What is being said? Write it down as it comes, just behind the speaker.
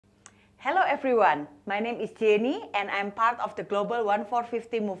Hello everyone, my name is Jenny and I'm part of the Global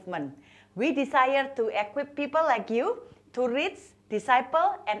 1450 movement. We desire to equip people like you to reach,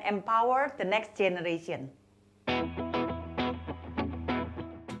 disciple, and empower the next generation.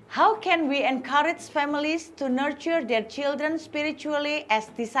 How can we encourage families to nurture their children spiritually as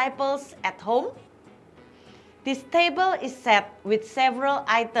disciples at home? This table is set with several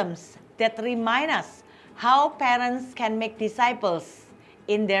items that remind us how parents can make disciples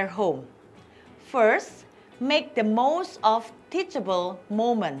in their home. First, make the most of teachable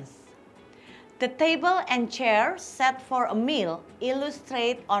moments. The table and chair set for a meal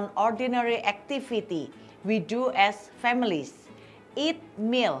illustrate an ordinary activity we do as families. Eat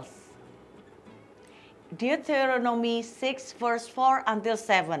meals. Deuteronomy 6 verse 4 until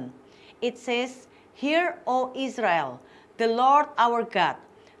 7. It says, "Hear, O Israel, the Lord our God,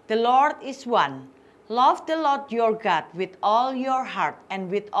 the Lord is one. Love the Lord your God with all your heart and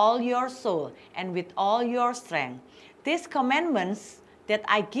with all your soul and with all your strength. These commandments that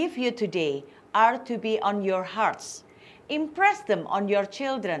I give you today are to be on your hearts. Impress them on your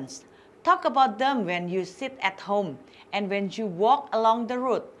children. Talk about them when you sit at home and when you walk along the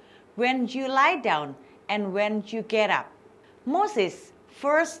road, when you lie down and when you get up." Moses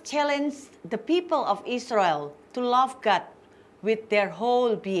first challenged the people of Israel to love God with their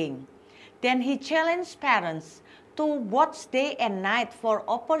whole being. Then he challenged parents to watch day and night for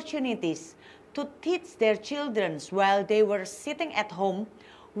opportunities to teach their children while they were sitting at home,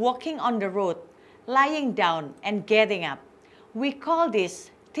 walking on the road, lying down and getting up. We call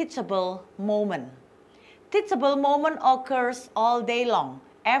this teachable moment. Teachable moment occurs all day long,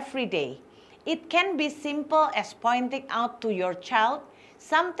 every day. It can be simple as pointing out to your child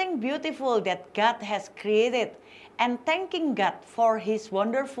something beautiful that God has created and thanking God for His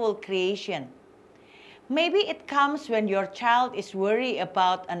wonderful creation. Maybe it comes when your child is worried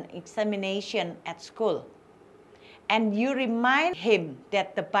about an examination at school, and you remind him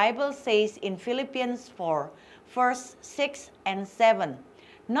that the Bible says in Philippians 4, verse 6 and 7,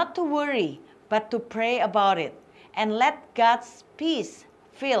 not to worry, but to pray about it, and let God's peace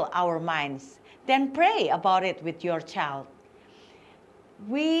fill our minds. Then pray about it with your child.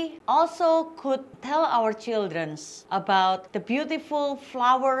 We also could tell our children about the beautiful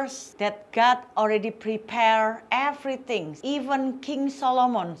flowers that God already prepared everything. Even King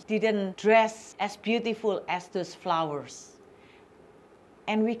Solomon didn't dress as beautiful as those flowers.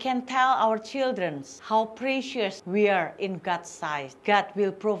 And we can tell our children how precious we are in God's sight. God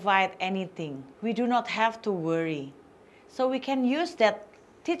will provide anything. We do not have to worry. So we can use that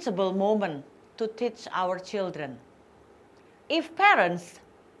teachable moment to teach our children. If parents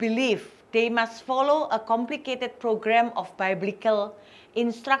believe they must follow a complicated program of biblical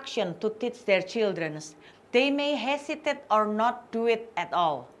instruction to teach their children, they may hesitate or not do it at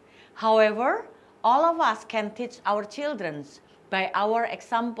all. However, all of us can teach our children by our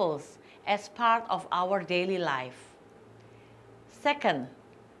examples as part of our daily life. Second,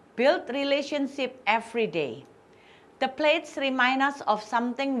 build relationship every day. The plates remind us of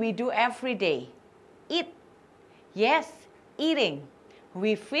something we do every day. Eat. Yes, eating.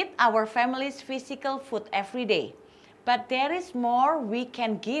 We feed our families physical food every day, but there is more we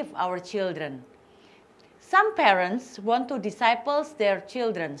can give our children. Some parents want to disciple their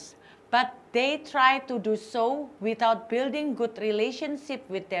children, but they try to do so without building good relationship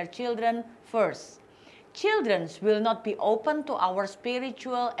with their children first. Children will not be open to our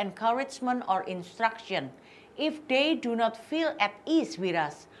spiritual encouragement or instruction if they do not feel at ease with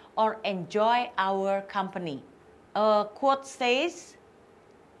us or enjoy our company. A quote says,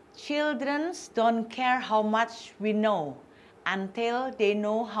 "Children don't care how much we know until they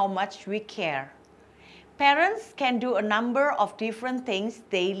know how much we care." Parents can do a number of different things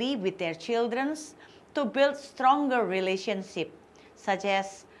daily with their children to build stronger relationships, such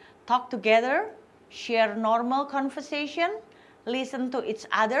as talk together, share normal conversation, listen to each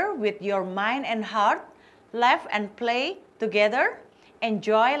other with your mind and heart, laugh and play together,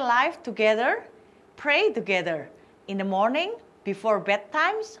 enjoy life together, pray together in the morning, before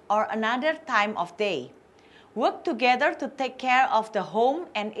bedtimes, or another time of day. Work together to take care of the home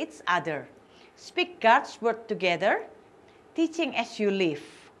and each other. Speak God's word together, teaching as you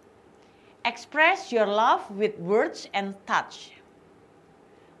live. Express your love with words and touch.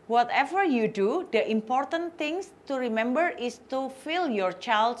 Whatever you do, the important thing to remember is to fill your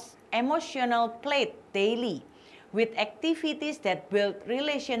child's emotional plate daily with activities that build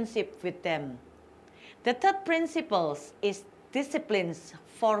relationship with them. The third principle is disciplines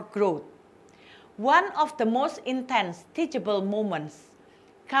for growth. One of the most intense teachable moments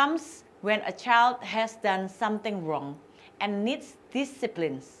comes when a child has done something wrong and needs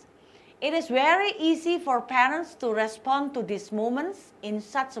disciplines. It is very easy for parents to respond to these moments in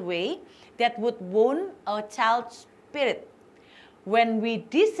such a way that would wound a child's spirit. When we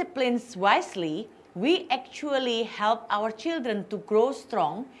discipline wisely, we actually help our children to grow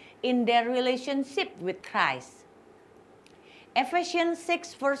strong in their relationship with Christ. Ephesians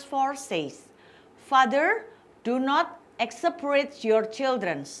 6 verse 4 says, "Father, do not exasperate your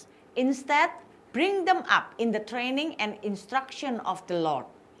children. Instead, bring them up in the training and instruction of the Lord."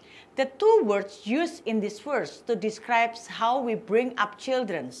 The two words used in this verse to describe how we bring up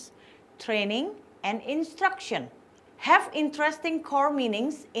children, training and instruction, have interesting core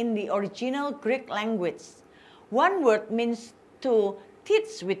meanings in the original Greek language. One word means to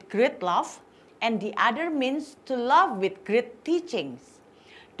teach with great love, and the other means to love with great teachings.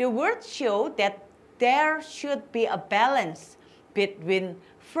 The words show that there should be a balance between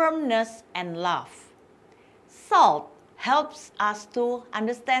firmness and love. Salt helps us to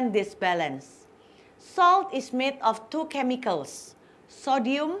understand this balance. Salt is made of two chemicals,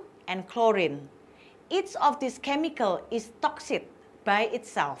 sodium and chlorine. Each of these chemicals is toxic by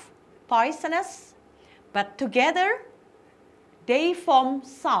itself, poisonous, but together they form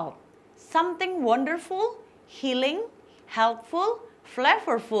salt, something wonderful, healing, helpful,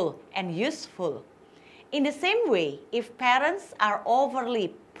 flavorful, and useful. In the same way, if parents are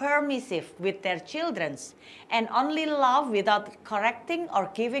overly permissive with their children and only love without correcting or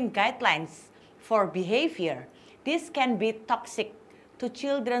giving guidelines for behavior, this can be toxic to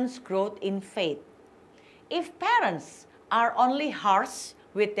children's growth in faith. If parents are only harsh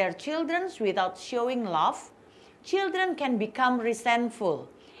with their children without showing love, children can become resentful,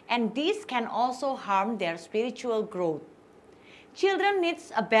 and this can also harm their spiritual growth. Children need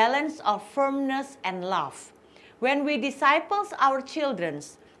a balance of firmness and love. When we disciple our children,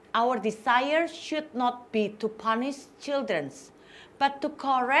 our desire should not be to punish children, but to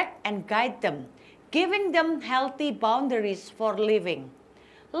correct and guide them, giving them healthy boundaries for living.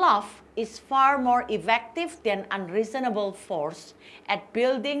 Love is far more effective than unreasonable force at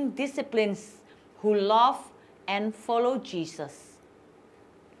building disciplines who love and follow Jesus.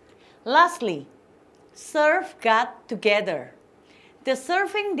 Lastly, serve God together. The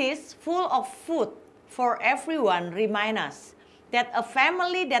serving dish full of food for everyone reminds us that a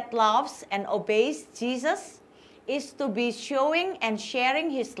family that loves and obeys Jesus is to be showing and sharing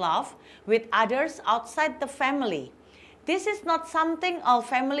His love with others outside the family. This is not something all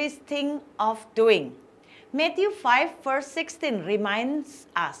families think of doing. Matthew 5 verse 16 reminds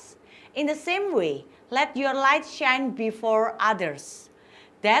us, "In the same way, let your light shine before others,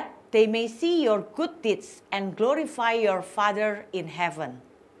 that they may see your good deeds and glorify your Father in heaven."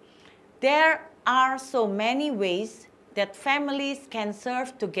 There are so many ways that families can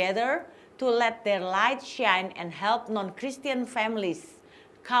serve together to let their light shine and help non-Christian families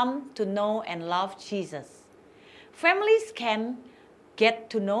come to know and love Jesus. Families can get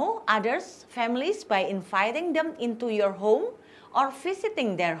to know others' families by inviting them into your home or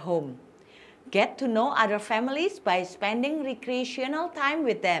visiting their home. Get to know other families by spending recreational time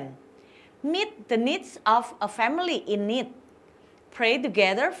with them. Meet the needs of a family in need. Pray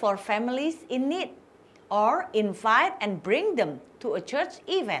together for families in need, or invite and bring them to a church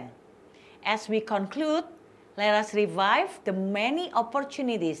event. As we conclude, let us revive the many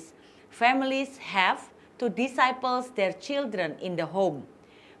opportunities families have to disciple their children in the home.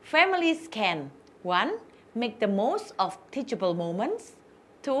 Families can 1. Make the most of teachable moments.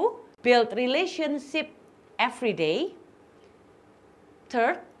 2. Build relationship every day.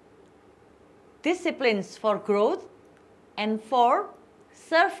 3. Disciplines for growth. And 4.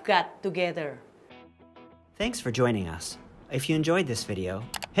 Serve God together. Thanks for joining us. If you enjoyed this video,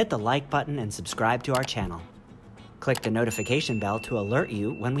 hit the like button and subscribe to our channel. Click the notification bell to alert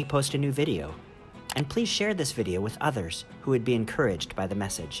you when we post a new video. And please share this video with others who would be encouraged by the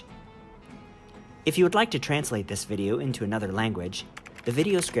message. If you would like to translate this video into another language, the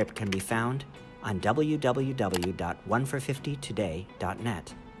video script can be found on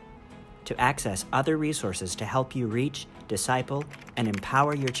www.onefor50today.net. To access other resources to help you reach, disciple, and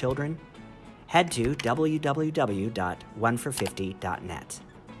empower your children, head to www.onefor50.net.